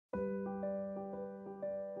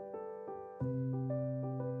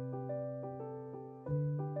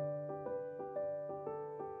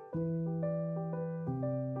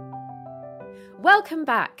Welcome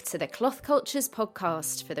back to the Cloth Cultures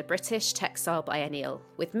podcast for the British Textile Biennial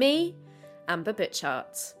with me, Amber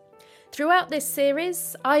Butchart. Throughout this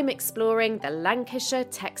series, I'm exploring the Lancashire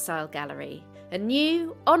Textile Gallery, a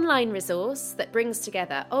new online resource that brings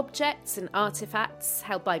together objects and artefacts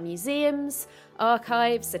held by museums,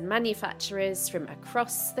 archives and manufacturers from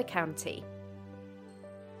across the county.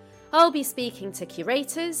 I'll be speaking to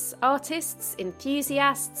curators, artists,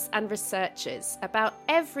 enthusiasts and researchers about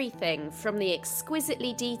everything from the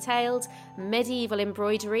exquisitely detailed medieval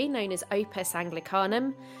embroidery known as Opus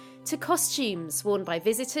Anglicanum to costumes worn by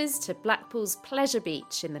visitors to Blackpool's Pleasure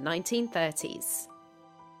Beach in the 1930s.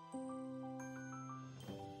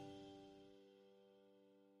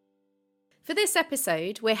 For this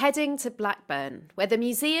episode, we're heading to Blackburn, where the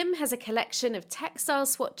museum has a collection of textile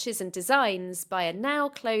swatches and designs by a now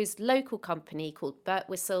closed local company called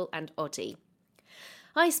Birtwistle and Oddie.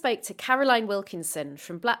 I spoke to Caroline Wilkinson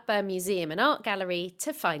from Blackburn Museum and Art Gallery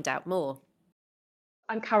to find out more.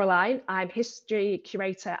 I'm Caroline, I'm History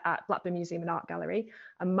Curator at Blackburn Museum and Art Gallery,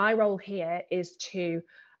 and my role here is to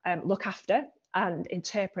look after and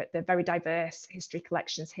interpret the very diverse history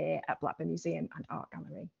collections here at Blackburn Museum and Art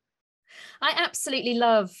Gallery. I absolutely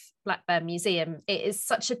love Blackburn Museum. It is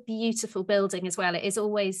such a beautiful building as well. It is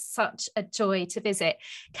always such a joy to visit.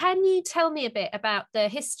 Can you tell me a bit about the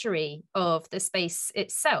history of the space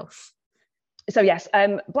itself? So yes,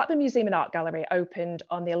 Blackburn Museum and Art Gallery opened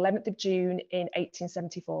on the 11th of June in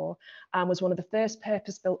 1874 and was one of the first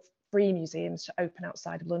purpose-built free museums to open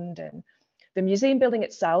outside of London. The museum building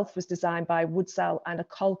itself was designed by Woodsell and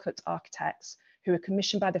Colcutt architects who were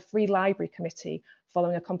commissioned by the Free Library Committee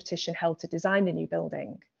following a competition held to design the new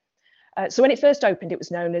building. So when it first opened, it was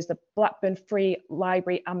known as the Blackburn Free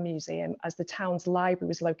Library and Museum, as the town's library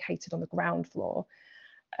was located on the ground floor,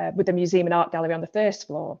 with the Museum and Art Gallery on the first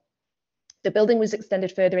floor. The building was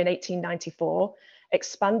extended further in 1894,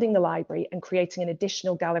 expanding the library and creating an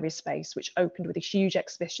additional gallery space, which opened with a huge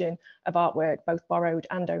exhibition of artwork, both borrowed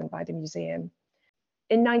and owned by the museum.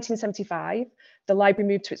 In 1975, the library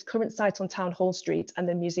moved to its current site on Town Hall Street, and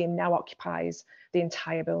the museum now occupies the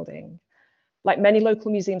entire building. Like many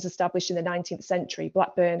local museums established in the 19th century,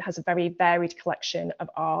 Blackburn has a very varied collection of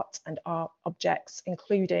art and art objects,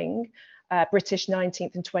 including British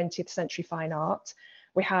 19th and 20th century fine art.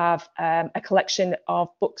 We have a collection of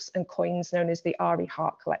books and coins known as the Ari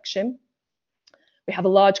Hart collection. We have a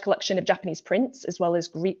large collection of Japanese prints, as well as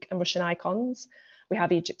Greek and Russian icons. We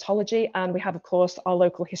have Egyptology, and we have, of course, our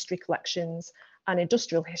local history collections and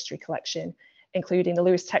industrial history collection, including the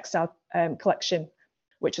Lewis Textile collection,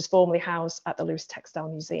 which was formerly housed at the Lewis Textile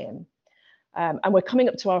Museum. And we're coming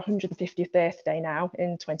up to our 150th birthday now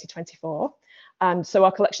in 2024. And so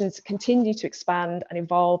our collections continue to expand and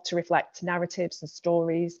evolve to reflect narratives and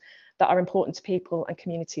stories that are important to people and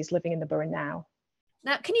communities living in the borough now.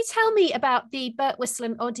 Now, can you tell me about the Birtwistle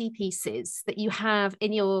and Oddie pieces that you have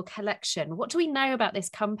in your collection? What do we know about this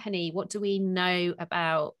company? What do we know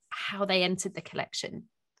about how they entered the collection?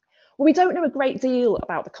 Well, we don't know a great deal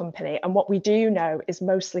about the company, and what we do know is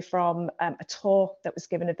mostly from a tour that was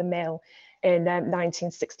given of the mill in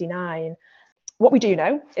 1969. What we do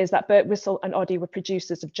know is that Birtwistle and Oddie were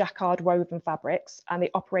producers of jacquard woven fabrics, and they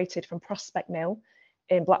operated from Prospect Mill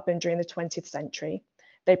in Blackburn during the 20th century.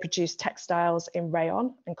 They produced textiles in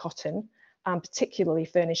rayon and cotton, and particularly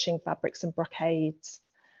furnishing fabrics and brocades.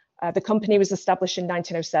 The company was established in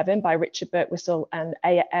 1907 by Richard Birtwistle and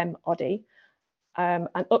A.M. Oddie. And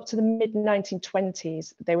up to the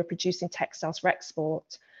mid-1920s, they were producing textiles for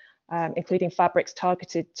export, including fabrics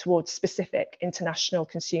targeted towards specific international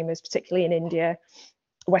consumers, particularly in India,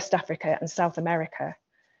 West Africa, and South America.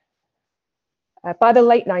 By the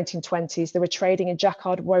late 1920s, they were trading in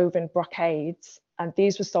jacquard woven brocades, and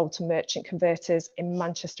these were sold to merchant converters in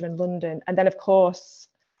Manchester and London. And then, of course,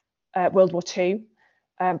 World War II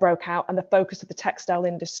broke out, and the focus of the textile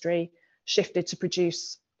industry shifted to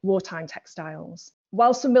produce wartime textiles.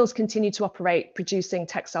 While some mills continued to operate producing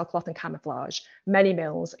textile cloth and camouflage, many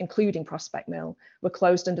mills, including Prospect Mill, were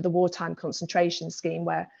closed under the wartime concentration scheme,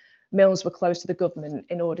 where mills were closed to the government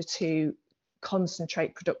in order to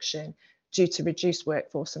concentrate production due to reduced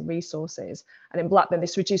workforce and resources. And in Blackburn,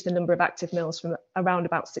 this reduced the number of active mills from around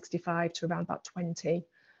about 65 to around about 20.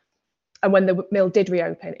 And when the mill did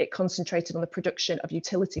reopen, it concentrated on the production of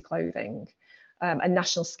utility clothing, a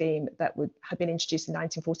national scheme that had been introduced in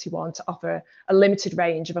 1941 to offer a limited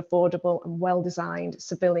range of affordable and well-designed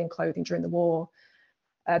civilian clothing during the war.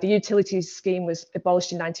 The utilities scheme was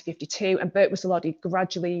abolished in 1952, and Birtwistle Oddie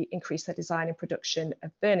gradually increased their design and production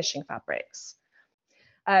of furnishing fabrics.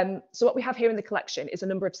 So what we have here in the collection is a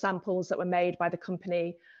number of samples that were made by the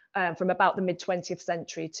company from about the mid-20th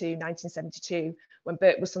century to 1972, when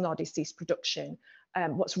Burt Russell Nardi ceased production.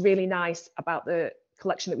 What's really nice about the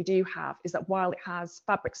collection that we do have is that while it has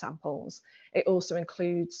fabric samples, it also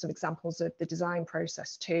includes some examples of the design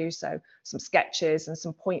process too. So some sketches and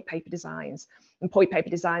some point paper designs. And point paper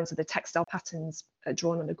designs are the textile patterns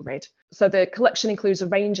drawn on a grid. So the collection includes a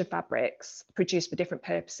range of fabrics produced for different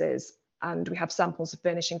purposes. And we have samples of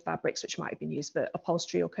furnishing fabrics, which might have been used for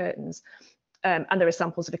upholstery or curtains. And there are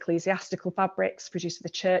samples of ecclesiastical fabrics produced for the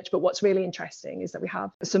church. But what's really interesting is that we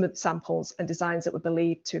have some of the samples and designs that were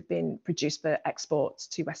believed to have been produced for export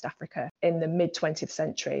to West Africa in the mid-20th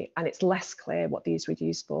century. And it's less clear what these were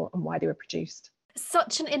used for and why they were produced.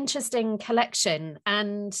 Such an interesting collection.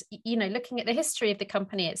 And, you know, looking at the history of the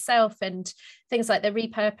company itself and things like the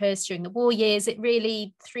repurpose during the war years, it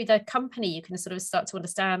really, through the company, you can sort of start to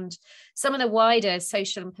understand some of the wider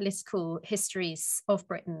social and political histories of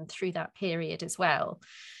Britain through that period as well.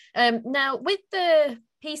 Now, with the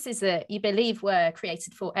pieces that you believe were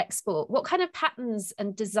created for export, what kind of patterns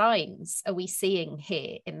and designs are we seeing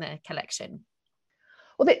here in the collection?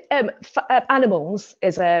 Well, animals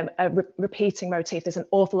is a repeating motif. There's an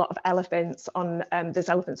awful lot of elephants on, there's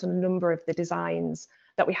elephants on a number of the designs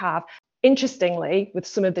that we have. Interestingly, with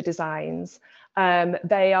some of the designs,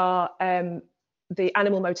 they are, the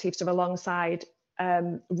animal motifs are alongside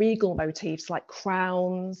regal motifs like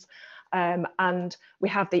crowns, and we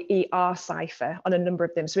have the ER cipher on a number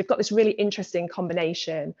of them. So we've got this really interesting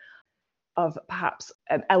combination of perhaps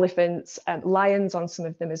elephants, lions on some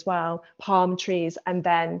of them as well, palm trees, and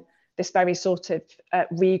then this very sort of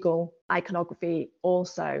regal iconography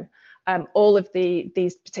also. All of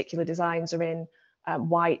these particular designs are in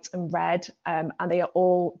white and red, and they are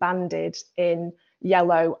all banded in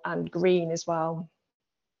yellow and green as well.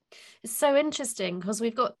 It's so interesting because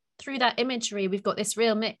we've got, through that imagery, we've got this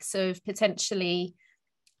real mix of potentially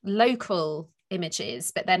local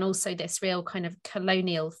images, but then also this real kind of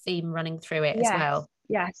colonial theme running through it as well.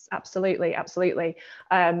 Yes, absolutely.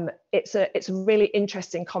 It's a really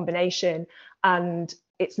interesting combination, and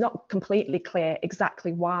it's not completely clear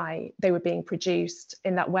exactly why they were being produced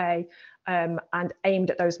in that way and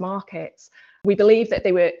aimed at those markets. We believe that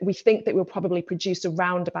we think that they were probably produced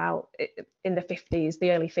around about in the 50s,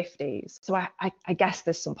 the early 50s. So I guess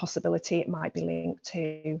there's some possibility it might be linked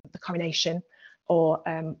to the coronation or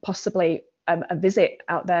possibly a visit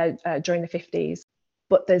out there during the 50s,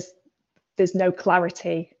 but there's no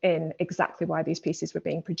clarity in exactly why these pieces were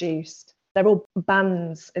being produced. They're all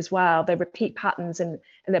bands as well. They repeat patterns and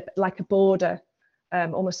they're like a border,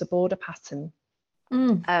 almost a border pattern.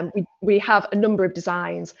 We have a number of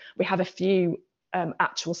designs. We have a few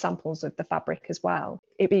actual samples of the fabric as well.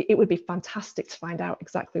 It would be fantastic to find out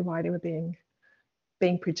exactly why they were being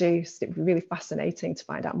produced. It would be really fascinating to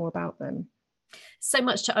find out more about them. So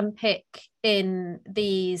much to unpick in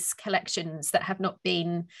these collections that have not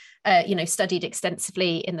been, studied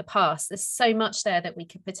extensively in the past. There's so much there that we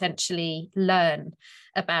could potentially learn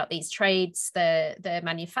about these trades, the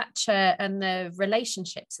manufacture and the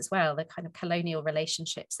relationships as well, the kind of colonial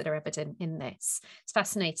relationships that are evident in this. It's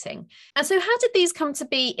fascinating. And so how did these come to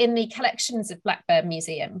be in the collections of Blackburn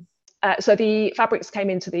Museum? So the fabrics came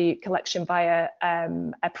into the collection via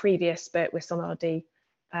a previous Burt Russell Nardi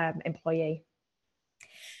employee.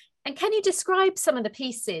 And can you describe some of the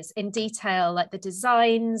pieces in detail, like the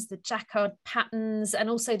designs, the jacquard patterns, and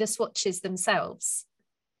also the swatches themselves?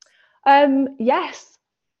 Yes.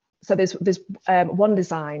 So there's one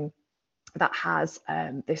design that has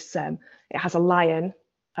it has a lion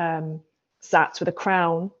sat with a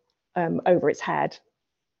crown over its head,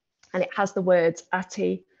 and it has the words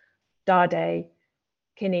Ati, Dade,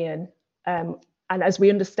 Kinian, and as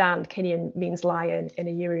we understand, Kinian means lion in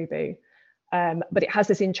a Yoruba. But it has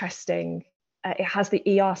this interesting, it has the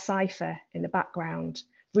ER cipher in the background,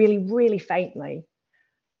 really, really faintly.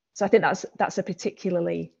 So I think that's a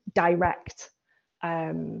particularly direct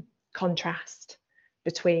contrast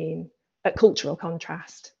between, a cultural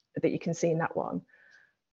contrast that you can see in that one.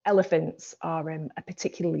 Elephants are a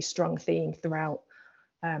particularly strong theme throughout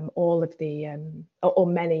all of the, or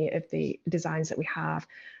many of the designs that we have.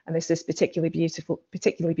 And there's this particularly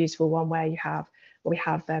beautiful one where we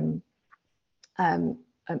have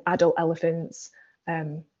adult elephants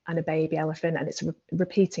and a baby elephant, and it's a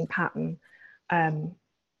repeating pattern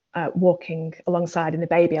walking alongside, and the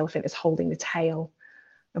baby elephant is holding the tail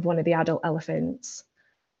of one of the adult elephants,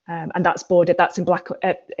 and that's bordered, that's in black,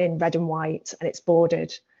 in red and white, and it's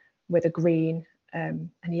bordered with a green and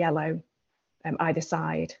yellow either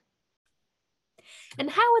side. And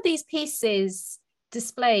how are these pieces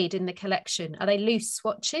displayed in the collection? Are they loose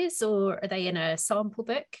swatches or are they in a sample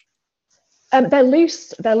book? They're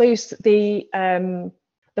loose. They're loose. The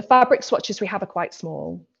fabric swatches we have are quite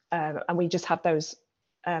small, and we just have those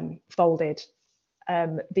folded.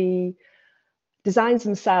 The designs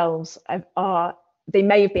themselves they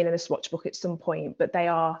may have been in a swatch book at some point, but they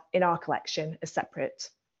are in our collection as separate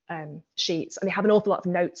sheets, and they have an awful lot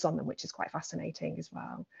of notes on them, which is quite fascinating as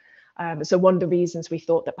well. So one of the reasons we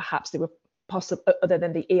thought that perhaps they were possible, other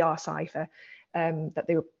than the ER cipher, that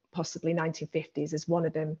they were possibly 1950s, is one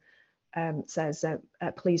of them says,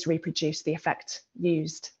 please reproduce the effect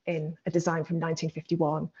used in a design from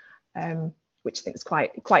 1951, which I think is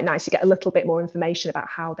quite nice. You get a little bit more information about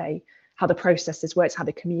how the processes worked, how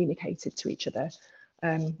they communicated to each other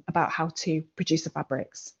about how to produce the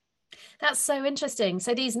fabrics. That's so interesting.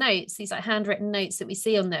 So these notes, these like handwritten notes that we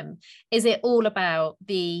see on them, is it all about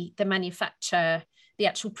the manufacture, the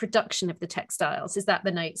actual production of the textiles? Is that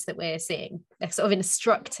the notes that we're seeing? They're sort of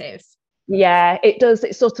instructive. Yeah, it does.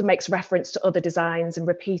 It sort of makes reference to other designs and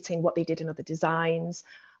repeating what they did in other designs.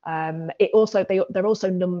 They're also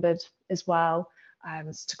numbered as well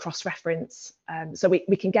to cross-reference. So we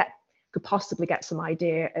could possibly get some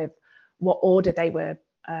idea of what order they were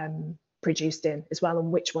produced in as well,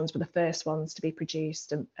 and which ones were the first ones to be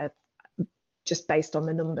produced, and just based on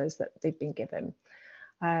the numbers that they've been given.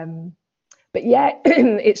 But yeah,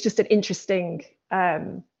 it's just an interesting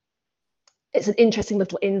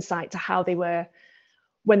little insight to how they were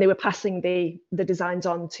when they were passing the designs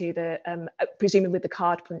on to the presumably the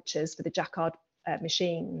card punchers for the Jacquard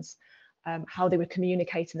machines, how they were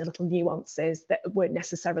communicating the little nuances that weren't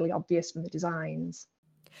necessarily obvious from the designs.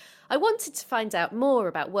 I wanted to find out more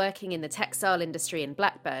about working in the textile industry in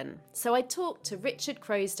Blackburn, so I talked to Richard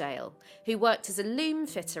Crosdale, who worked as a loom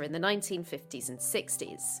fitter in the 1950s and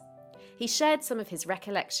 60s. He shared some of his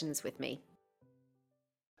recollections with me.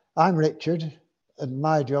 I'm Richard, and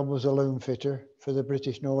my job was a loom fitter for the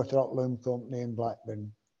British Northrop Loom Company in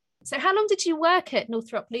Blackburn. So how long did you work at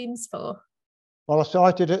Northrop Looms for? Well, I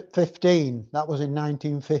started at 15. That was in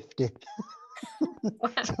 1950.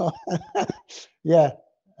 Wow. So, yeah,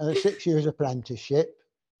 6 years apprenticeship.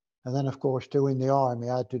 And then, of course, 2 in the army.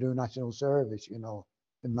 I had to do national service, in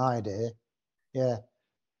my day. Yeah.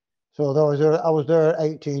 So I was there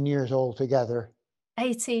 18 years altogether.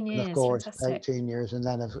 18 years, of course, fantastic. 18 years. And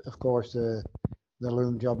then, of course, the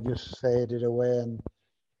loom job just faded away and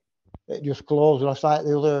it just closed. Just like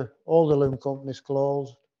all the loom companies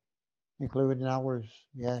closed, including ours.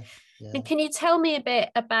 Yeah. And can you tell me a bit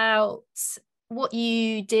about what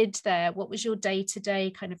you did there? What was your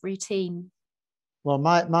day-to-day kind of routine? Well,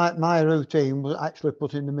 my routine was actually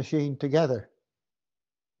putting the machine together.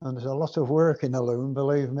 And there's a lot of work in a loom,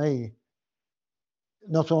 believe me.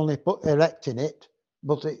 Not only erecting it,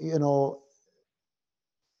 but a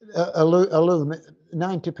loom,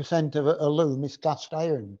 90% of a loom is cast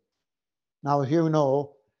iron. Now, as you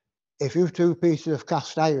know, if you have 2 pieces of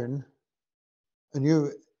cast iron and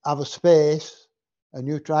you have a space and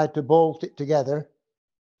you try to bolt it together,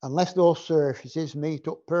 unless those surfaces meet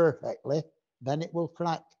up perfectly, then it will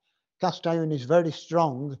crack. Cast iron is very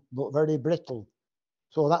strong, but very brittle.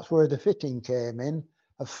 So that's where the fitting came in,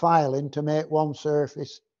 of filing to make one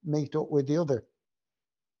surface meet up with the other.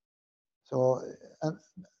 So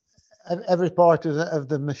every part of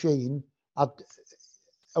the machine had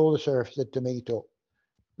all the surfaces to meet up.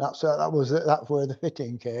 That's where the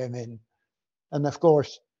fitting came in. And of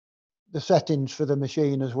course, the settings for the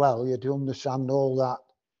machine as well. You had to understand all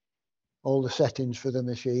the settings for the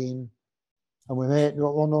machine. And we made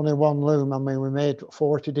only one loom. I mean, we made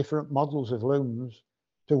 40 different models of looms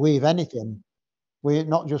to weave anything.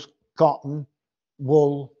 Not just cotton,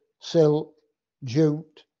 wool, silk,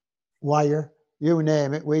 jute, wire, you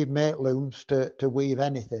name it, we'd make looms to weave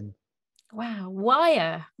anything. Wow,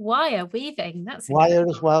 wire weaving, that's wire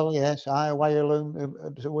as well, yes. I wire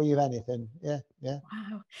loom to weave anything, yeah.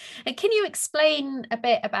 Wow. And can you explain a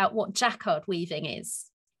bit about what Jacquard weaving is?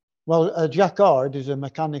 Well, a Jacquard is a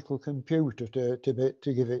mechanical computer, to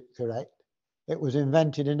give it correct. It was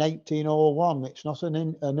invented in 1801. It's not a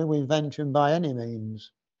new invention by any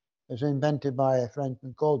means. It was invented by a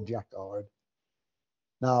Frenchman called Jacquard.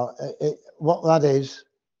 Now, what that is,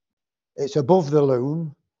 it's above the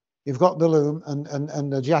loom. You've got the loom,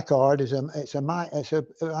 and the Jacquard is a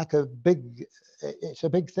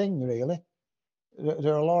big thing, really.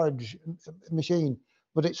 They're a large machine,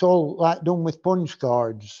 but it's all like done with punch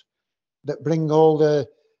cards that bring all the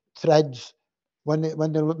threads when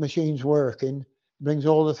the machine's working. Brings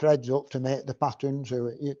all the threads up to make the patterns.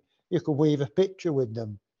 You could weave a picture with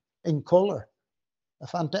them in colour.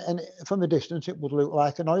 And from a distance, it would look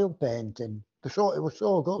like an oil painting. It was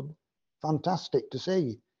so good, fantastic to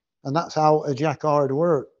see. And that's how a Jacquard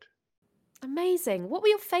worked. Amazing. What were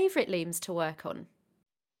your favourite looms to work on?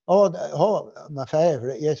 My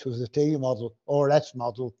favourite, yes, was the T model or S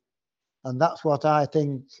model. And that's what I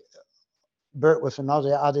think Birtworth and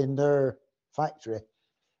Aussie had in their factory.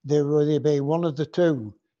 There would either be one of the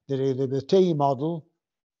two. They'd either the T model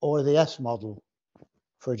or the S model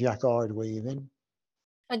for jacquard weaving.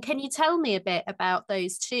 And can you tell me a bit about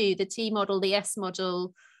those two, the T model, the S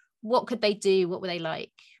model? What could they do? What were they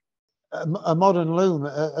like? A modern loom,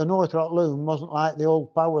 an orthodox loom wasn't like the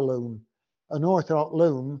old power loom. An orthodox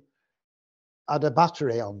loom had a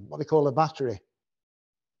battery on, what they call a battery.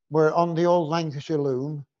 Where on the old Lancashire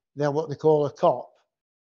loom, they had what they call a cop,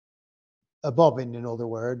 a bobbin, in other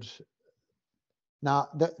words. Now,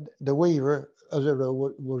 the weaver, as a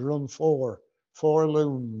rule, would run four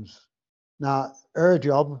looms. Now, her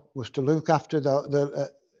job was to look after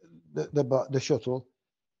the shuttle.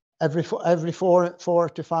 Every 4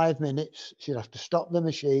 to 5 minutes, she'd have to stop the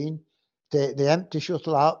machine, take the empty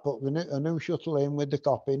shuttle out, put a new shuttle in with the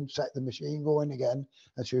cop in, set the machine going again,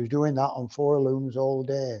 and she was doing that on 4 looms all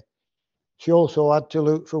day. She also had to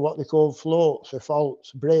look for what they call floats or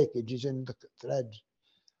faults, breakages in the threads.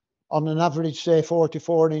 On an average, say,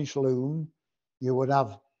 44-inch loom, you would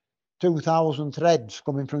have 2,000 threads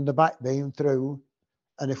coming from the back beam through,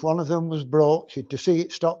 and if one of them was broke, she'd to see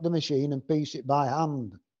it, stop the machine and piece it by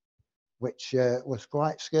hand, which was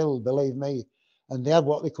quite skilled, believe me. And they had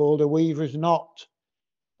what they called a weaver's knot,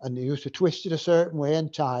 and they used to twist it a certain way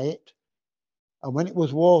and tie it. And when it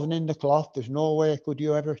was woven in the cloth, there's no way could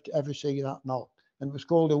you ever see that knot. And it was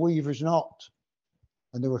called a weaver's knot,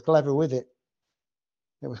 and they were clever with it.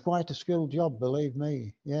 It was quite a skilled job, believe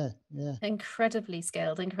me. Yeah. Incredibly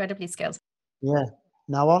skilled. Yeah.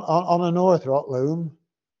 Now, on an orthodox loom,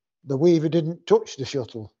 the weaver didn't touch the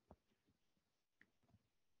shuttle.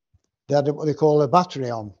 They had what they call a battery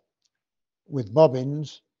on with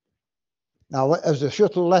bobbins. Now, as the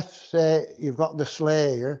shuttle left, say, you've got the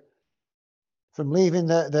slayer, from leaving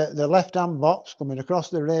the left-hand box, coming across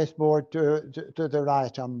the race board to the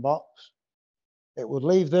right-hand box, it would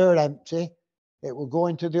leave there empty. It would go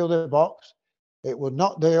into the other box. It would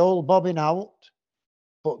knock the old bobbin out,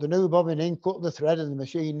 put the new bobbin in, cut the thread, and the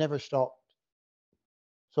machine never stopped.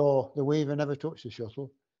 So the weaver never touched the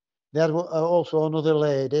shuttle. They had also another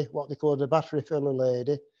lady, what they call the battery filler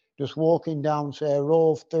lady, just walking down, say, a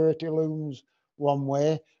row of 30 looms one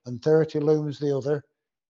way and 30 looms the other,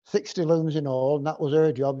 60 looms in all, and that was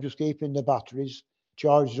her job, just keeping the batteries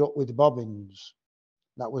charged up with bobbins.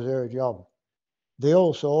 That was her job. They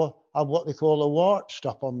also had what they call a wart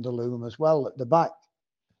stop on the loom as well at the back.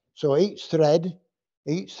 So each thread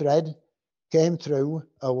came through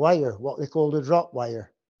a wire, what they called a drop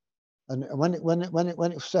wire. And when it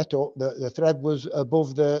was set up, the thread was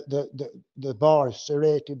above the bars,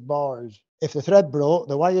 serrated bars. If the thread broke,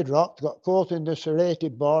 the wire dropped, got caught in the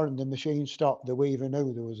serrated bar, and the machine stopped. The weaver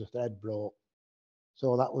knew there was a thread broke.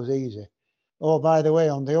 So that was easy. Oh, by the way,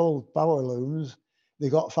 on the old power looms, they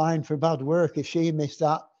got fined for bad work. If she missed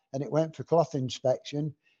that and it went for cloth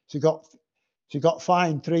inspection, she got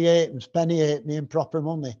fined 3 halfpence, penny halfpenny in proper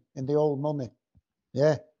money, in the old money.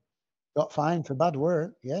 Yeah, got fined for bad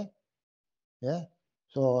work. Yeah.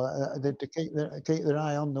 So they keep their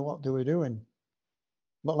eye on what they were doing.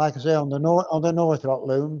 But like I say, on the Northrop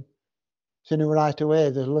loom, she knew right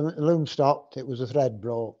away. The loom stopped. It was a thread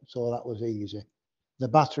broke, so that was easy. The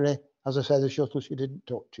battery, as I said, the shuttle, she didn't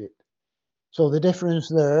touch it. So the difference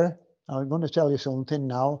there, I'm going to tell you something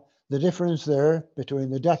now. The difference there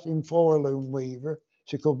between the decking 4 loom weaver,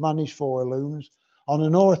 she could manage 4 looms. On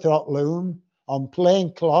an orthodox loom, on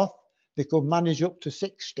plain cloth, they could manage up to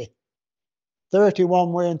 60. 30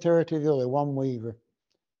 one way and 30 the other, one weaver.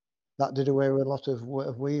 That did away with a lot of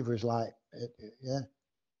weavers, like, yeah,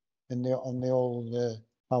 on the old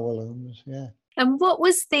power looms, yeah. And what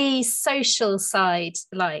was the social side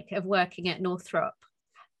like of working at Northrop?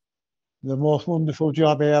 The most wonderful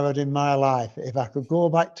job I ever had in my life. If I could go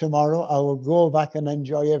back tomorrow, I would go back and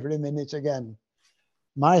enjoy every minute again.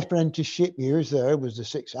 My apprenticeship years there was the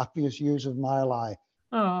 6 happiest years of my life.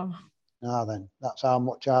 Oh. Now then, that's how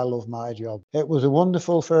much I love my job. It was a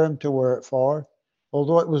wonderful firm to work for.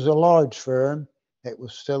 Although it was a large firm, it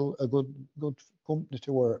was still a good company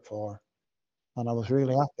to work for. And I was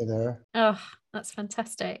really happy there. Oh, that's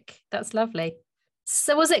fantastic. That's lovely.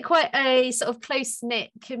 So was it quite a sort of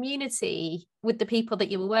close-knit community with the people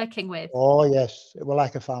that you were working with? Oh, yes. It was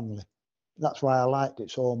like a family. That's why I liked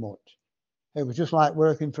it so much. It was just like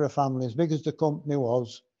working for a family. As big as the company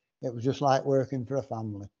was, it was just like working for a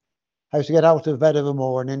family. I used to get out of bed of a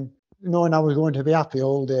morning knowing I was going to be happy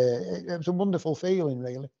all day. It was a wonderful feeling,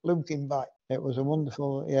 really, looking back. It was a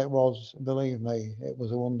wonderful, yeah, it was, believe me, it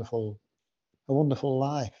was a wonderful a wonderful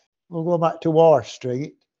life. We'll go back to War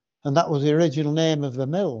Street, and that was the original name of the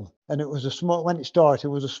mill. And it was a small, when it started,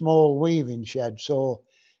 it was a small weaving shed. So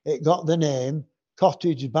it got the name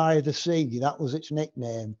Cottage by the Sea. That was its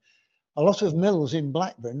nickname. A lot of mills in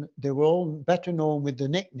Blackburn, they were all better known with the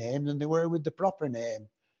nickname than they were with the proper name.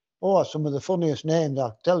 Oh, some of the funniest names,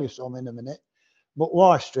 I'll tell you some in a minute. But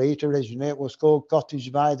War Street, originally, it was called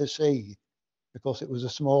Cottage by the Sea because it was a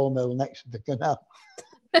small mill next to the canal.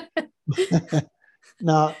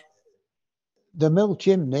 Now, the mill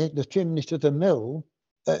chimney, the chimney to the mill,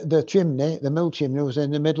 the mill chimney was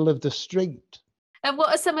in the middle of the street. And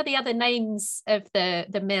what are some of the other names of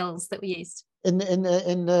the mills that we used? In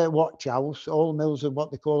the watch house, all mills are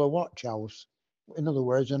what they call a watch house. In other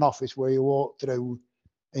words, an office where you walk through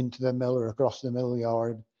into the mill or across the mill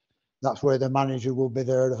yard. That's where the manager will be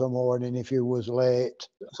there of a morning if you was late.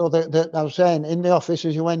 So I was saying, in the office,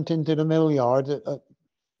 as you went into the mill yard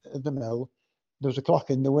at the mill, there was a clock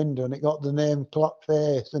in the window, and it got the name Clock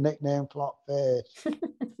Face, the nickname Clock Face.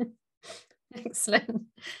 Excellent.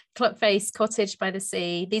 Clock Face, Cottage by the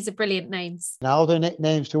Sea. These are brilliant names. Now, other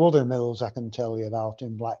nicknames to other mills I can tell you about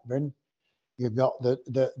in Blackburn. You've got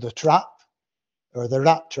the trap, or the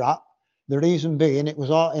rat trap. The reason being, it was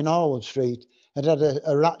in Harwood Street. It had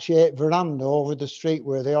a rat-shaped veranda over the street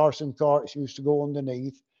where the arse and carts used to go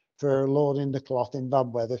underneath for loading the cloth in bad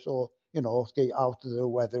weather. So, get out of the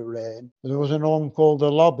weather, rain. There was an home called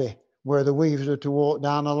the lobby, where the weavers had to walk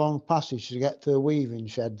down a long passage to get to the weaving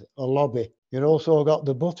shed, a lobby. You'd also got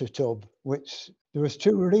the butter tub, which there was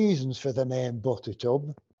two reasons for the name butter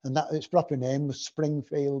tub, and that its proper name was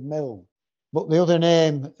Springfield Mill. But the other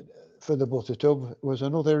name for the butter tub was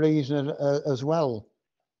another reason as well.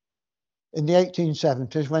 In the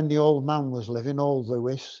 1870s, when the old man was living, old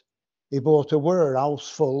Lewis, he bought a warehouse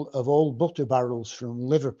full of old butter barrels from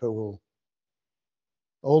Liverpool.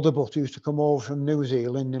 All the butter used to come over from New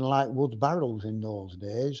Zealand in like wood barrels in those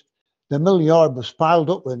days. The mill yard was piled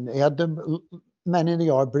up, and he had the men in the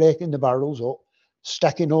yard breaking the barrels up,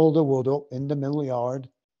 stacking all the wood up in the mill yard.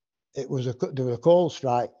 There was a coal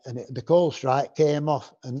strike, and the coal strike came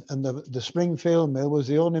off, and the Springfield Mill was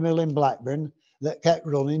the only mill in Blackburn that kept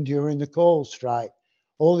running during the coal strike.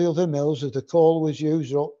 All the other mills, as the coal was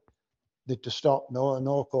used up, they had to stop.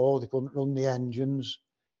 No coal, they couldn't run the engines.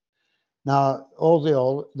 Now,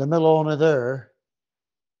 the mill owner there,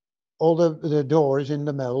 all the doors in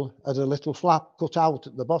the mill had a little flap cut out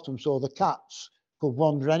at the bottom so the cats could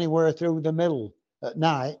wander anywhere through the mill at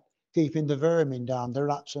night, keeping the vermin down, the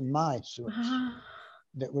rats and mice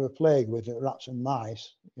that were plagued with the rats and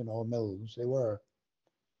mice, mills, they were.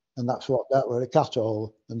 And that were a cat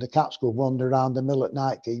hole, and the cats could wander around the mill at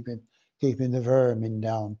night, keeping the vermin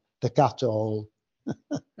down, the cat hole.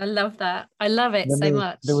 I love that. I love it so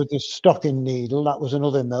much. There was the Stocking Needle, that was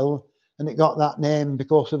another mill, and it got that name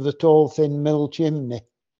because of the tall, thin mill chimney.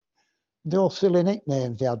 They're all silly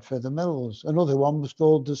nicknames they had for the mills. Another one was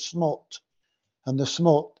called the Smut, and the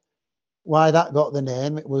Smut, why that got the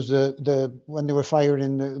name, it was when they were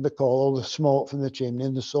firing the coal, the smoke from the chimney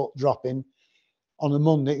and the soot dropping. On a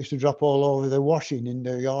Monday, it used to drop all over the washing in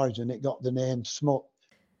their yards, and it got the name Smut.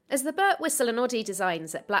 As the Burt Whistle and Oddie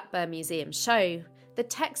designs at Blackburn Museum show, the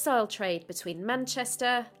textile trade between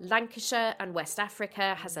Manchester, Lancashire and West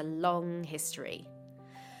Africa has a long history.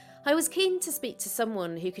 I was keen to speak to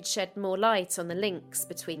someone who could shed more light on the links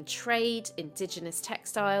between trade, indigenous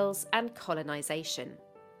textiles and colonisation.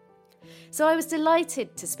 So I was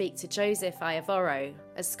delighted to speak to Joseph Iavoro,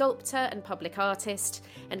 a sculptor and public artist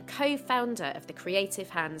and co-founder of the Creative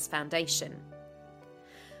Hands Foundation.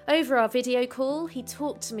 Over our video call, he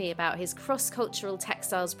talked to me about his cross-cultural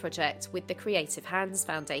textiles project with the Creative Hands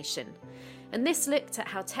Foundation, and this looked at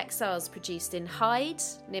how textiles produced in Hyde,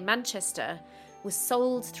 near Manchester, was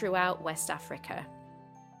sold throughout West Africa.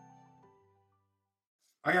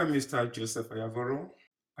 I am Mr. Joseph Iavoro.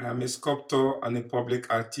 I am a sculptor and a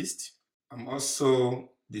public artist. I'm also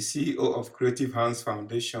the CEO of Creative Hands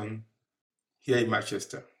Foundation here in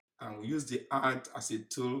Manchester. And we use the art as a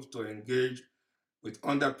tool to engage with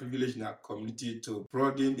underprivileged in our community to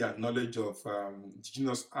broaden their knowledge of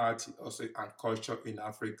indigenous art also and culture in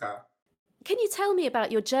Africa. Can you tell me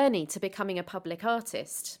about your journey to becoming a public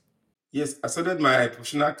artist? Yes, I started my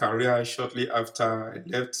professional career shortly after I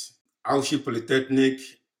left Auchi Polytechnic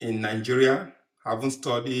in Nigeria, having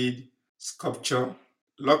studied sculpture.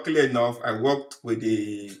 Luckily enough, I worked with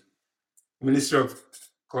the Ministry of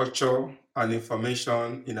Culture and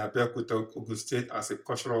Information in Abeokuta, Ogun State as a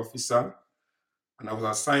cultural officer, and I was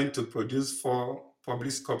assigned to produce 4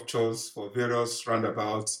 public sculptures for various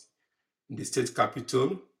roundabouts in the state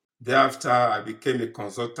capital. Thereafter, I became a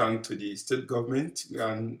consultant to the state government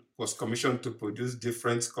and was commissioned to produce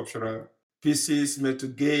different sculptural pieces, metal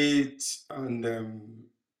gates, and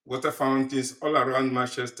water fountains all around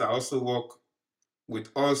Manchester. I also work with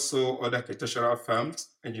also other architectural firms,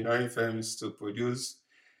 engineering firms, to produce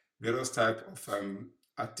various types of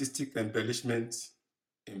artistic embellishments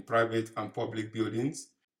in private and public buildings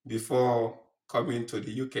before coming to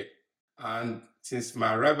the UK. And since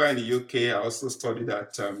my arrival in the UK, I also studied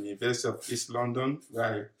at University of East London,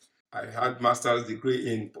 where I had master's degree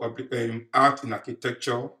in art in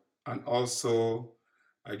architecture, and also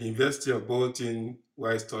at the University of Bolton,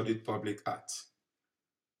 where I studied public art.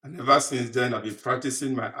 And ever since then, I've been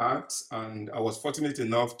practicing my art, and I was fortunate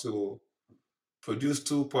enough to produce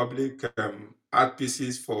two public art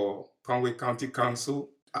pieces for Conway County Council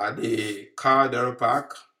at the Caldera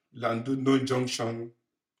Park, Llandudno Junction.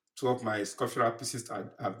 Two of my sculptural pieces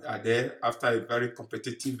are there. After a very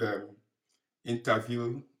competitive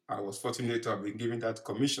interview, I was fortunate to have been given that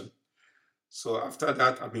commission. So after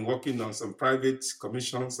that, I've been working on some private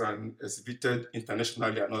commissions and exhibited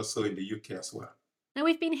internationally and also in the UK as well. Now,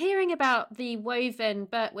 we've been hearing about the woven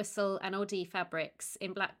Birtwistle and Oddi fabrics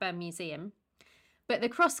in Blackburn Museum, but the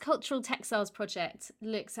Cross-Cultural Textiles Project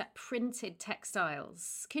looks at printed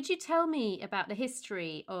textiles. Could you tell me about the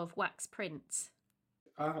history of wax print?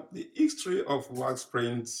 The history of wax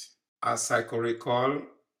print, as I can recall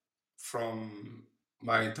from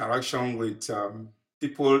my interaction with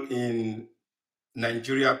people in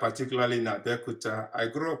Nigeria, particularly in Abeokuta. I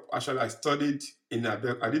grew up, actually, I studied in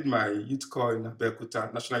Abeokuta. I did my youth corps in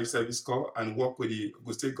Abeokuta, National Youth Service Corps, and worked with the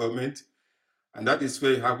Ogun State government. And that is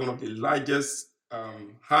where you have one of the largest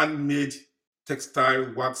handmade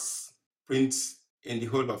textile wax prints in the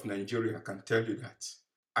whole of Nigeria, I can tell you that.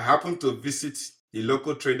 I happened to visit the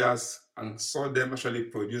local traders and saw them actually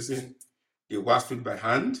producing the wax print by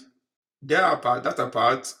hand. That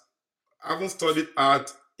apart, having studied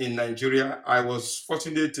art in Nigeria, I was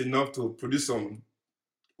fortunate enough to produce some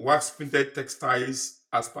wax printed textiles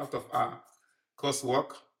as part of our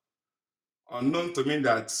coursework. Unknown to me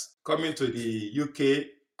that coming to the UK,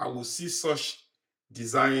 I will see such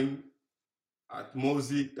design at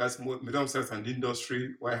MOSI, that's Museum of Science and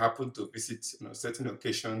Industry, where I happened to visit on a certain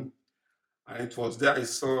occasion. And it was there I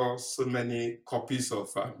saw so many copies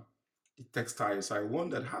of the textiles. I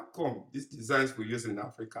wondered, how come these designs we use in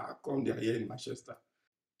Africa, how come they're here in Manchester?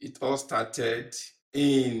 It all started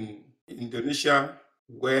in Indonesia,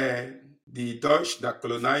 where the Dutch that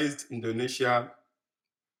colonized Indonesia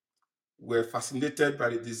were fascinated by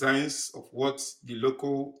the designs of what the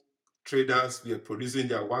local traders were producing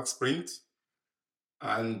their wax print,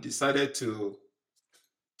 and decided to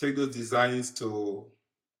take those designs to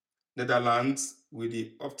Netherlands with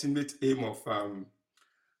the ultimate aim of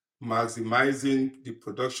maximizing the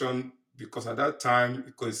production, because at that time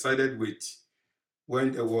it coincided with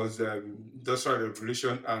when there was industrial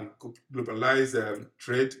revolution and globalized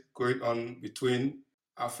trade going on between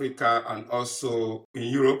Africa and also in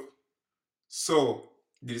Europe. So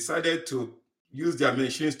they decided to use their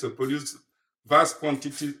machines to produce vast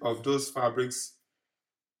quantities of those fabrics,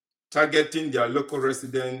 targeting their local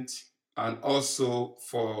residents and also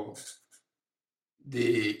for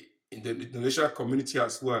the Indonesian community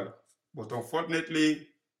as well. But unfortunately,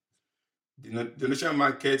 the Indonesian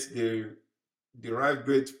market, they derive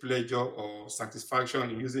great pleasure or satisfaction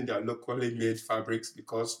in using their locally made fabrics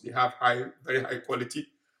because they have very high quality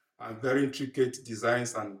and very intricate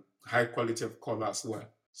designs and high quality of color as well.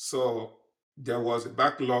 So there was a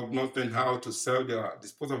backlog, not knowing how to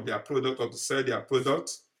dispose of their product or to sell their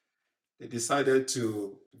products. They decided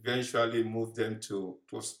to eventually move them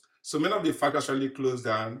so many of the factories actually closed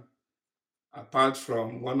down, apart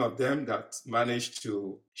from one of them that managed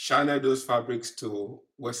to channel those fabrics to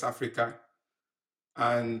West Africa.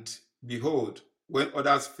 And behold, when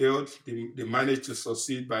others failed, they managed to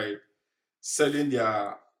succeed by selling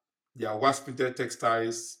their wax printed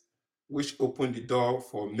textiles, which opened the door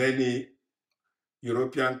for many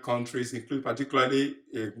European countries, including particularly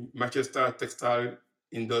Manchester textile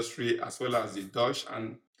industry, as well as the Dutch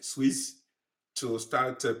and Swiss, to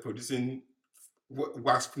start producing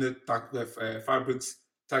wax printed fabrics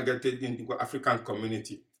targeted in the African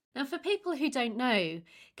community. Now, for people who don't know,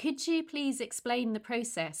 could you please explain the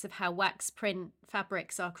process of how wax print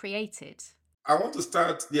fabrics are created? I want to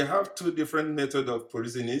start, they have two different methods of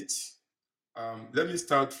producing it. Let me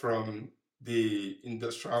start from the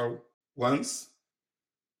industrial ones.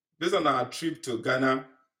 Based on our trip to Ghana,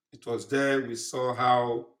 it was there we saw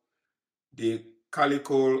how the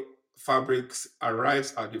calico fabrics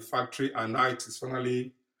arrives at the factory and now it is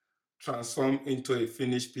finally transformed into a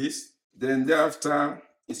finished piece. Then thereafter,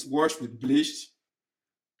 It's washed with bleach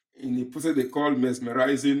in a process they call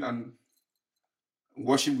mesmerizing and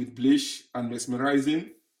washing with bleach and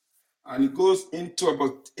mesmerizing. And it goes into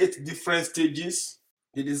about 8 different stages.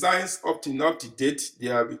 The designs up to date, they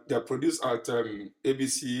are produced at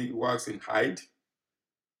ABC Wax in Hyde,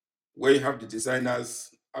 where you have the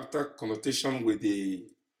designers, after consultation with the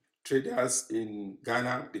traders in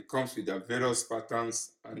Ghana, they come with their various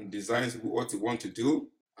patterns and designs what they want to do.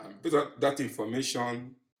 And based on that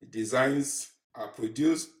information, the designs are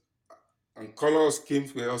produced and color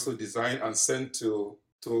schemes were also designed and sent to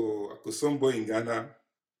Akosombo in Ghana.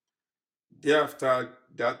 Thereafter,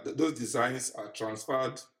 those designs are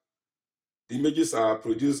transferred. The images are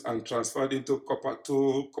produced and transferred into copper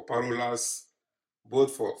rollers,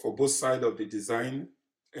 both for both sides of the design,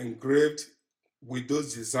 engraved with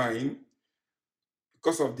those designs.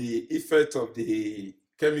 Because of the effect of the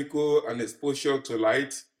chemical and exposure to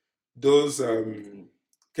light, those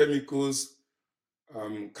chemicals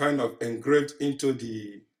kind of engraved into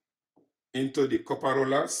the copper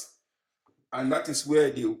rollers, and that is where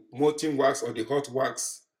the molten wax or the hot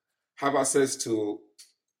wax have access to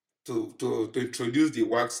introduce the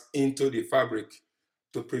wax into the fabric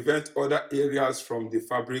to prevent other areas from the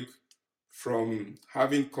fabric from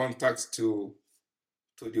having contact to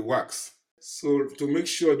the wax. So to make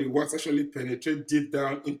sure the wax actually penetrates deep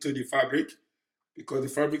down into the fabric, because the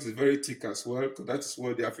fabric is very thick as well, because that is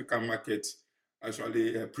what the African market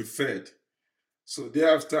actually preferred. So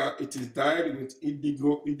thereafter, it is dyed with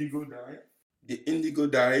indigo dye. The indigo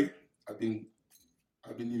dye have been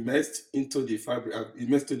immersed into the fabric,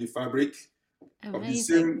 of the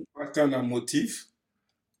same pattern and motif.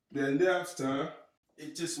 Then thereafter,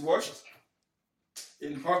 it is washed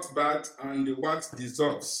in hot bath and the wax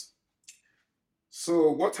dissolves.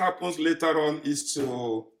 So what happens later on is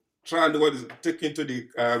to try and what is taken to the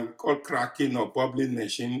called cracking or bubbling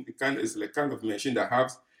machine. It's a kind of machine that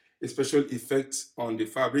has a special effect on the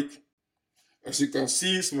fabric. As you can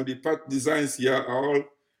see, some of the part designs here are all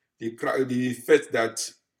the effect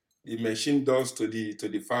that the machine does to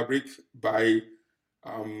the fabric by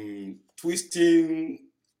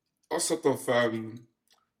twisting all sort of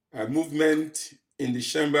movement in the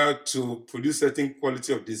chamber to produce certain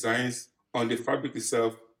quality of designs on the fabric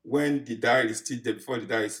itself when the dye is still there before the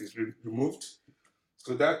dye is removed.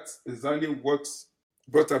 So that's exactly what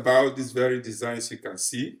brought about these very designs you can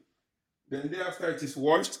see. Then thereafter it is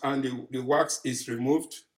washed and the wax is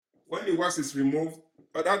removed. When the wax is removed,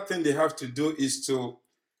 another thing they have to do is to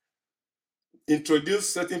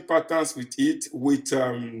introduce certain patterns with it with,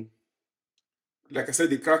 like I said,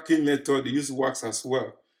 the cracking method, they use wax as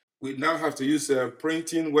well. We now have to use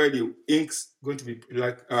printing where the ink's going to be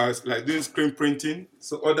like doing screen printing.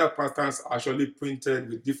 So other patterns are actually printed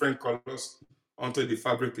with different colors onto the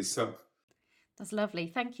fabric itself. That's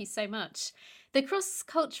lovely. Thank you so much. The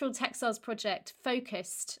Cross-Cultural Textiles Project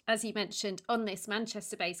focused, as you mentioned, on this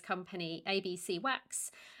Manchester-based company, ABC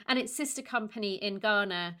Wax, and its sister company in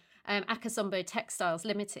Ghana, Akosombo Textiles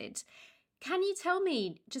Limited. Can you tell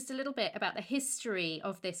me just a little bit about the history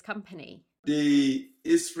of this company? The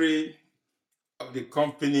history of the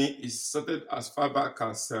company is started as far back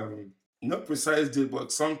as, not precise date,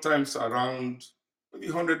 but sometimes around maybe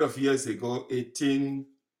 100 of years ago,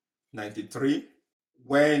 1893,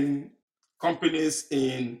 when companies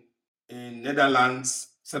in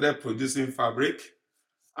Netherlands started producing fabric.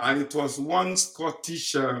 And it was one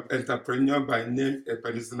Scottish entrepreneur by name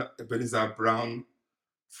Ebenezer Brown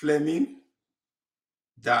Fleming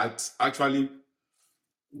that actually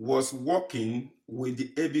was working with the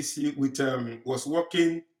ABC, was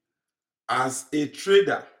working as a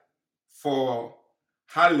trader for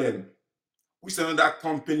Haarlem, which is another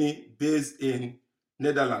company based in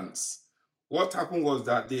Netherlands. What happened was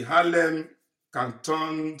that the Haarlem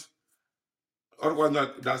canton, or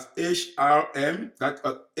that's HRM,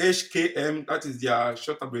 HKM, that is their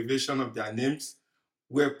short abbreviation of their names,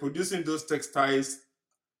 were producing those textiles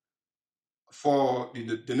for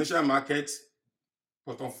the national market,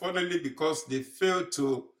 but unfortunately, because they failed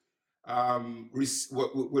to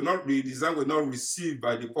the design were not received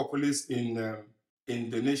by the populace in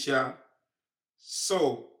Indonesia.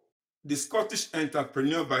 So the Scottish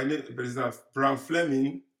entrepreneur by name Ebenezer Brown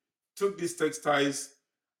Fleming took these textiles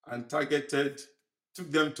and took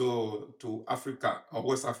them to Africa or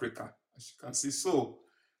West Africa, as you can see. So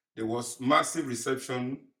there was massive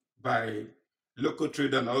reception by local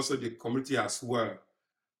traders and also the community as well.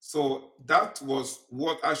 So that was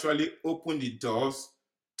what actually opened the doors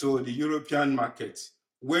to the European market.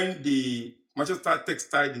 When the Manchester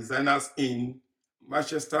textile designers in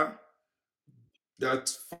Manchester that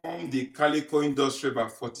formed the calico industry,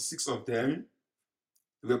 about 46 of them,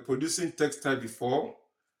 They were producing textile before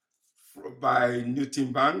by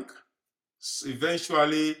Newton Bank. So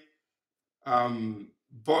eventually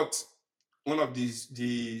bought one of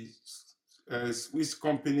the Swiss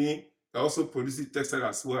company that also produces textile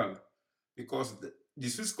as well, because the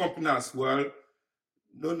Swiss company as well,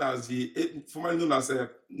 formerly known as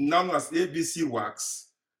now as ABC Wax,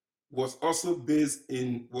 was also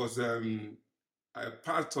was a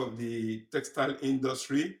part of the textile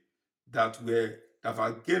industry that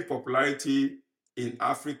have gained popularity in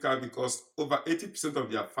Africa, because over 80%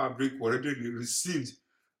 of their fabric were already received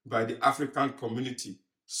by the African community.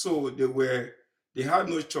 So they had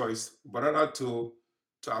no choice but rather to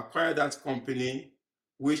acquire that company,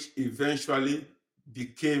 which eventually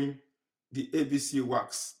became the ABC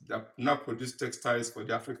Wax that now produce textiles for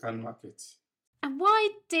the African market. And why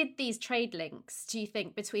did these trade links, do you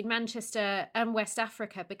think, between Manchester and West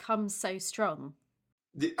Africa become so strong?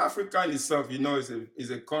 The Africa itself, is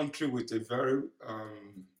a country with a very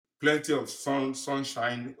plenty of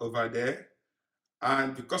sunshine over there.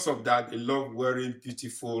 And because of that, they love wearing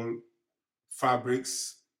beautiful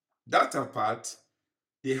fabrics. That apart,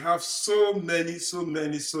 they have so many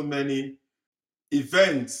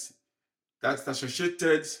events that's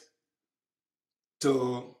associated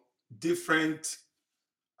to different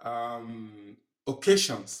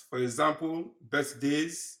occasions. For example,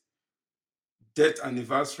 birthdays, death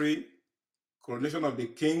anniversary, coronation of the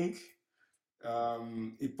king,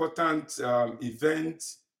 important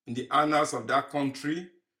events in the annals of that country.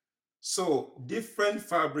 So different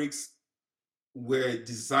fabrics were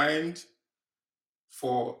designed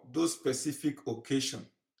for those specific occasions.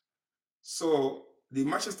 So the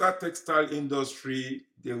Manchester textile industry,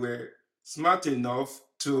 they were smart enough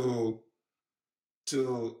to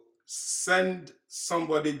send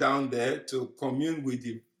somebody down there to commune with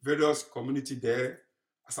the various community there,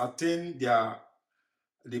 ascertain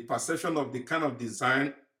the perception of the kind of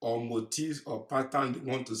design or motifs or pattern they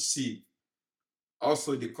want to see.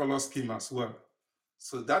 Also the color scheme as well.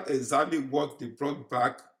 So that's exactly what they brought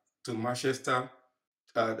back to Manchester,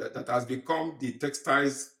 that has become the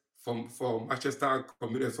textiles for Manchester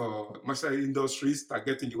community, for Manchester industries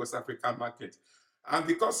targeting the West African market. And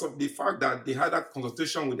because of the fact that they had that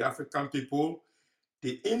consultation with the African people,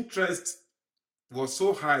 the interest was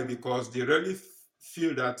so high because they really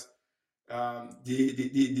feel that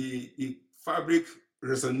the fabric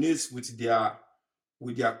resonates with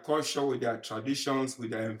their culture, with their traditions,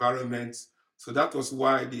 with their environment. So that was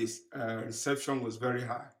why this reception was very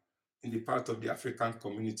high in the part of the African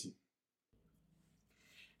community.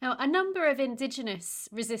 Now, a number of indigenous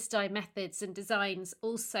resist-dye methods and designs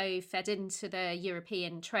also fed into the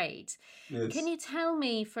European trade. Yes. Can you tell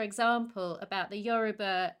me, for example, about the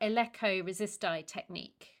Yoruba Eleko resist-dye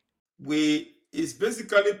technique? It's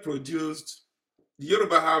basically produced, the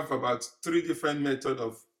Yoruba have about 3 different methods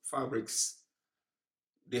of fabrics.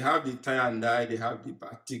 They have the tie and dye, they have the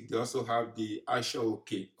batik, they also have the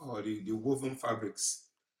aso-oke, or the woven fabrics.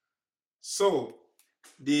 So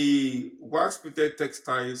the wax-pleated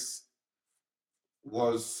textiles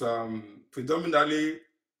was predominantly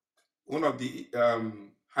one of the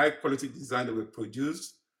high-quality designs that were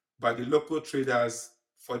produced by the local traders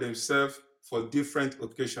for themselves for different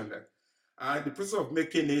occasions. And the process of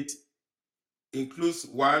making it includes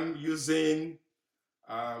one using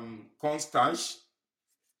cornstarch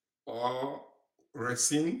or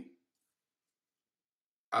resin,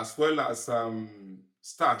 as well as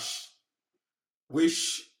starch,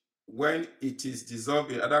 which when it is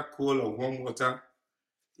dissolved in either cold or warm water,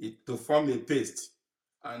 it to form a paste.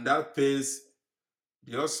 And that paste,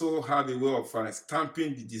 they also have a way of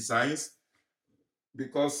stamping the designs,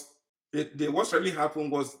 because what really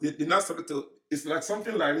happened was they now started to, it's like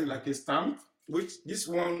something like a stamp, which this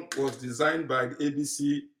one was designed by the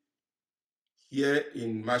ABC here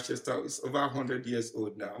in Manchester. It's over 100 years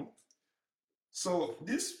old now. So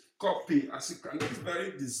this copy, as you can look,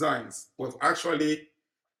 very designs, was actually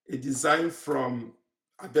a design from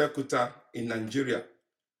Abeokuta in Nigeria,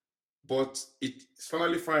 but it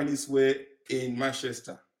finally found its way in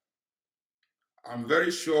Manchester. I'm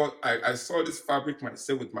very sure I saw this fabric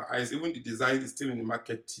myself with my eyes. Even the design is still in the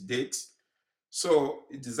market to date. So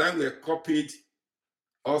the design were copied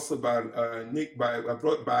also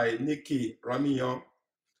brought by Nikki Ramiyon,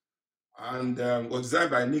 and was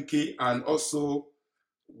designed by Nikki, and also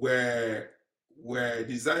where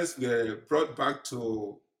designs were brought back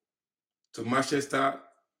to Manchester,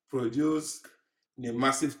 produced in a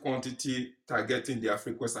massive quantity, targeting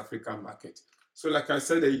the West African market. So like I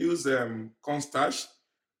said, they use cornstarch,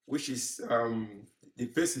 which is, the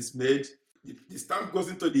paste is made, the stamp goes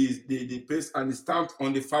into the paste and is stamped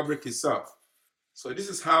on the fabric itself. So this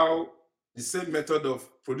is how the same method of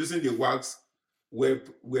producing the wax were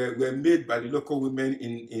made by the local women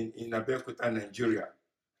in Abeokuta, Nigeria,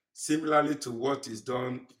 similarly to what is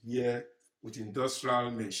done here with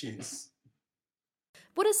industrial machines.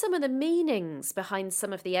 What are some of the meanings behind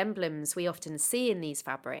some of the emblems we often see in these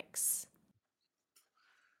fabrics?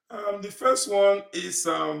 The first one is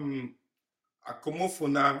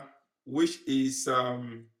akomofona, which is a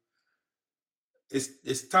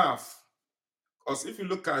staff. Because if you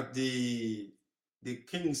look at the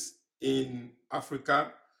kings in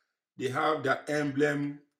Africa, they have their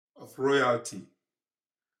emblem of royalty,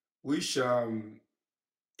 which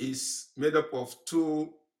is made up of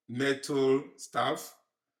two metal staff.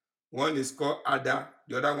 One is called Ada,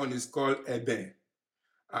 the other one is called Eben.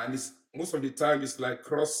 And it's, most of the time it's like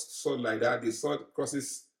cross sword like that. The sword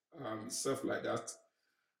crosses itself like that,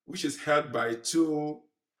 which is held by two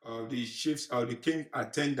of the chiefs or the king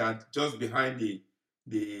attendant just behind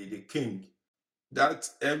the king. That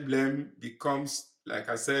emblem becomes, like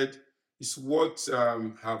I said, is what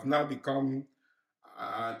have now become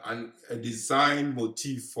a design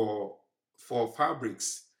motif for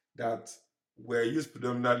fabrics that were used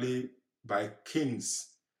predominantly by kings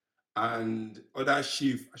and other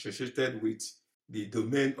chiefs associated with the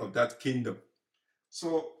domain of that kingdom.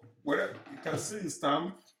 So where you can see the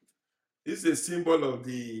stamp, this is a symbol of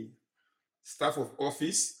the staff of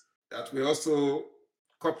office that we also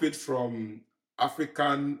copied from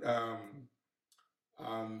African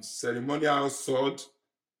ceremonial sword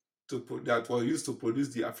that were used to produce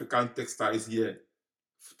the African textiles here,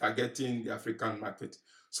 targeting the African market.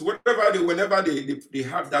 So whenever they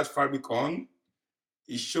have that fabric on,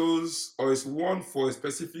 it shows or is worn for a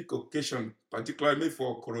specific occasion, particularly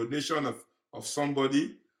for coronation of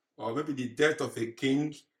somebody, or maybe the death of a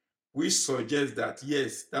king, which suggests that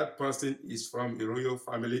yes, that person is from a royal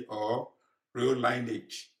family or royal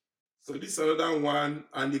lineage. So this is another one,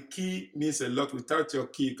 and the key means a lot. Without your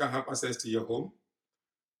key, you can't have access to your home.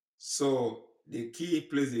 So the key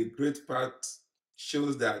plays a great part,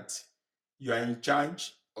 shows that you are in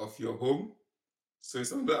charge of your home. So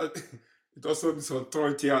it's another, it also gives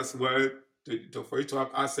authority as well for you to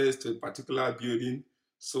have access to a particular building.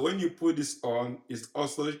 So when you put this on, it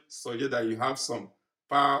also suggests that you have some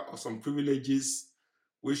power or some privileges,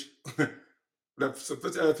 which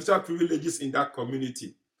special privileges in that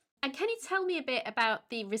community. And can you tell me a bit about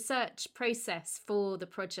the research process for the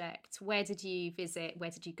project? Where did you visit?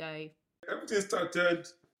 Where did you go? Everything started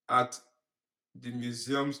at the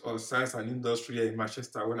Museums of Science and Industry in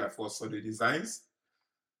Manchester when I first saw the designs.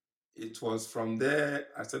 It was from there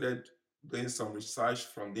I started doing some research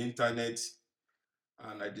from the internet,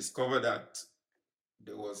 and I discovered that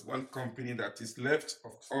there was one company that is left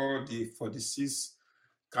of all the 46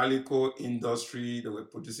 calico industry that were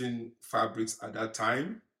producing fabrics at that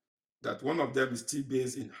time, that one of them is still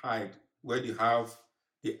based in Hyde, where they have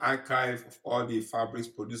the archive of all the fabrics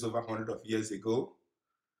produced over 100 of years ago.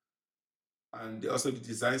 And also the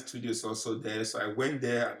design studio is also there. So I went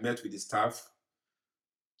there, I met with the staff.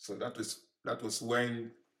 So that was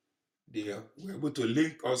when they were able to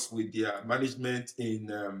link us with their management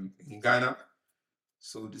in Ghana.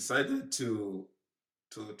 So decided to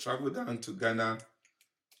travel down to Ghana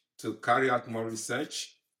to carry out more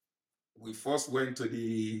research. We first went to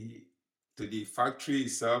the factory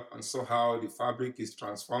itself and saw how the fabric is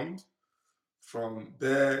transformed from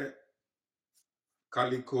bare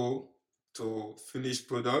calico to finished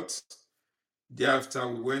products. Thereafter,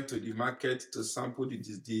 we went to the market to sample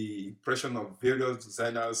the impression of various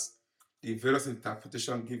designers, the various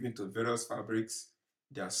interpretations given to various fabrics.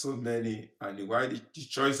 There are so many, and the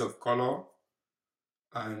choice of color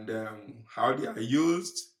and how they are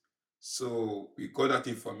used. So we got that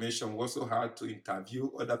information. We also had to interview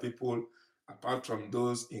other people apart from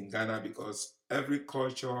those in Ghana, because every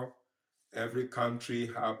culture, every country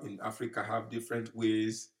in Africa have different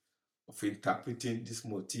ways of interpreting these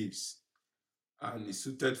motifs, and it's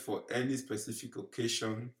suited for any specific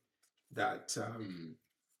occasion that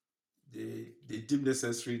they deem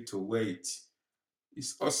necessary to wear it.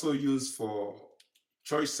 It's also used for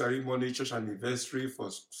church ceremony, church anniversary, for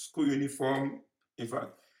school uniform. In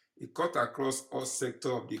fact, it cut across all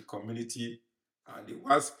sectors of the community, and the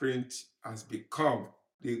wax print has become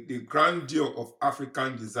the grandeur of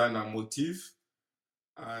African design and motif.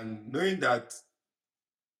 And knowing that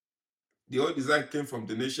the old design came from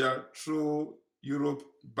Indonesia through Europe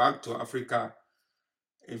back to Africa,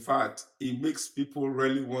 in fact, it makes people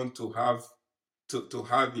really want to have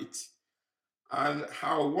it. And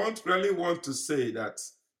I really want to say that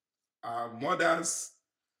our mothers,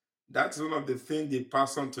 that's one of the things they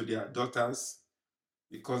pass on to their daughters,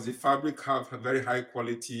 because the fabric have a very high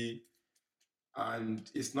quality,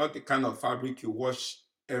 and it's not the kind of fabric you wash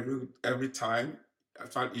every time. In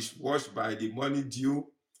fact, it's washed by the morning dew.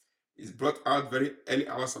 It's brought out very early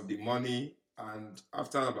hours of the morning, and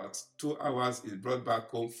after about 2 hours, it's brought back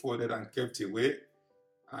home, folded and kept away,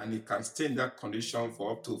 and it can stay in that condition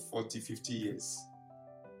for up to 40, 50 years.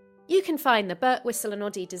 You can find the Birtwistle and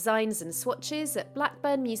Oddie designs and swatches at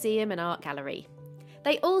Blackburn Museum and Art Gallery.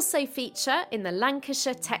 They also feature in the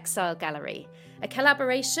Lancashire Textile Gallery, a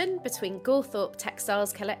collaboration between Gawthorpe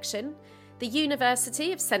Textiles Collection, the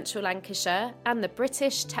University of Central Lancashire and the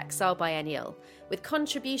British Textile Biennial, with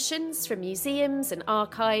contributions from museums and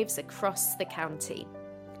archives across the county.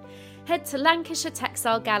 Head to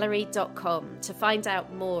lancashiretextilegallery.com to find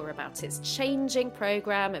out more about its changing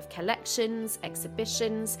programme of collections,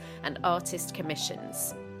 exhibitions and artist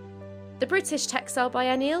commissions. The British Textile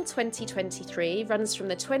Biennial 2023 runs from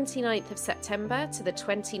the 29th of September to the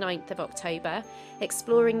 29th of October,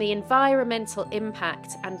 exploring the environmental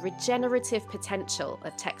impact and regenerative potential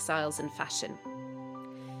of textiles and fashion.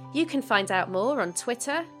 You can find out more on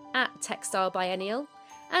Twitter @Textile Biennial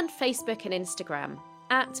and Facebook and Instagram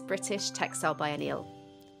 @British Textile Biennial.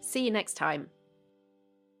 See you next time.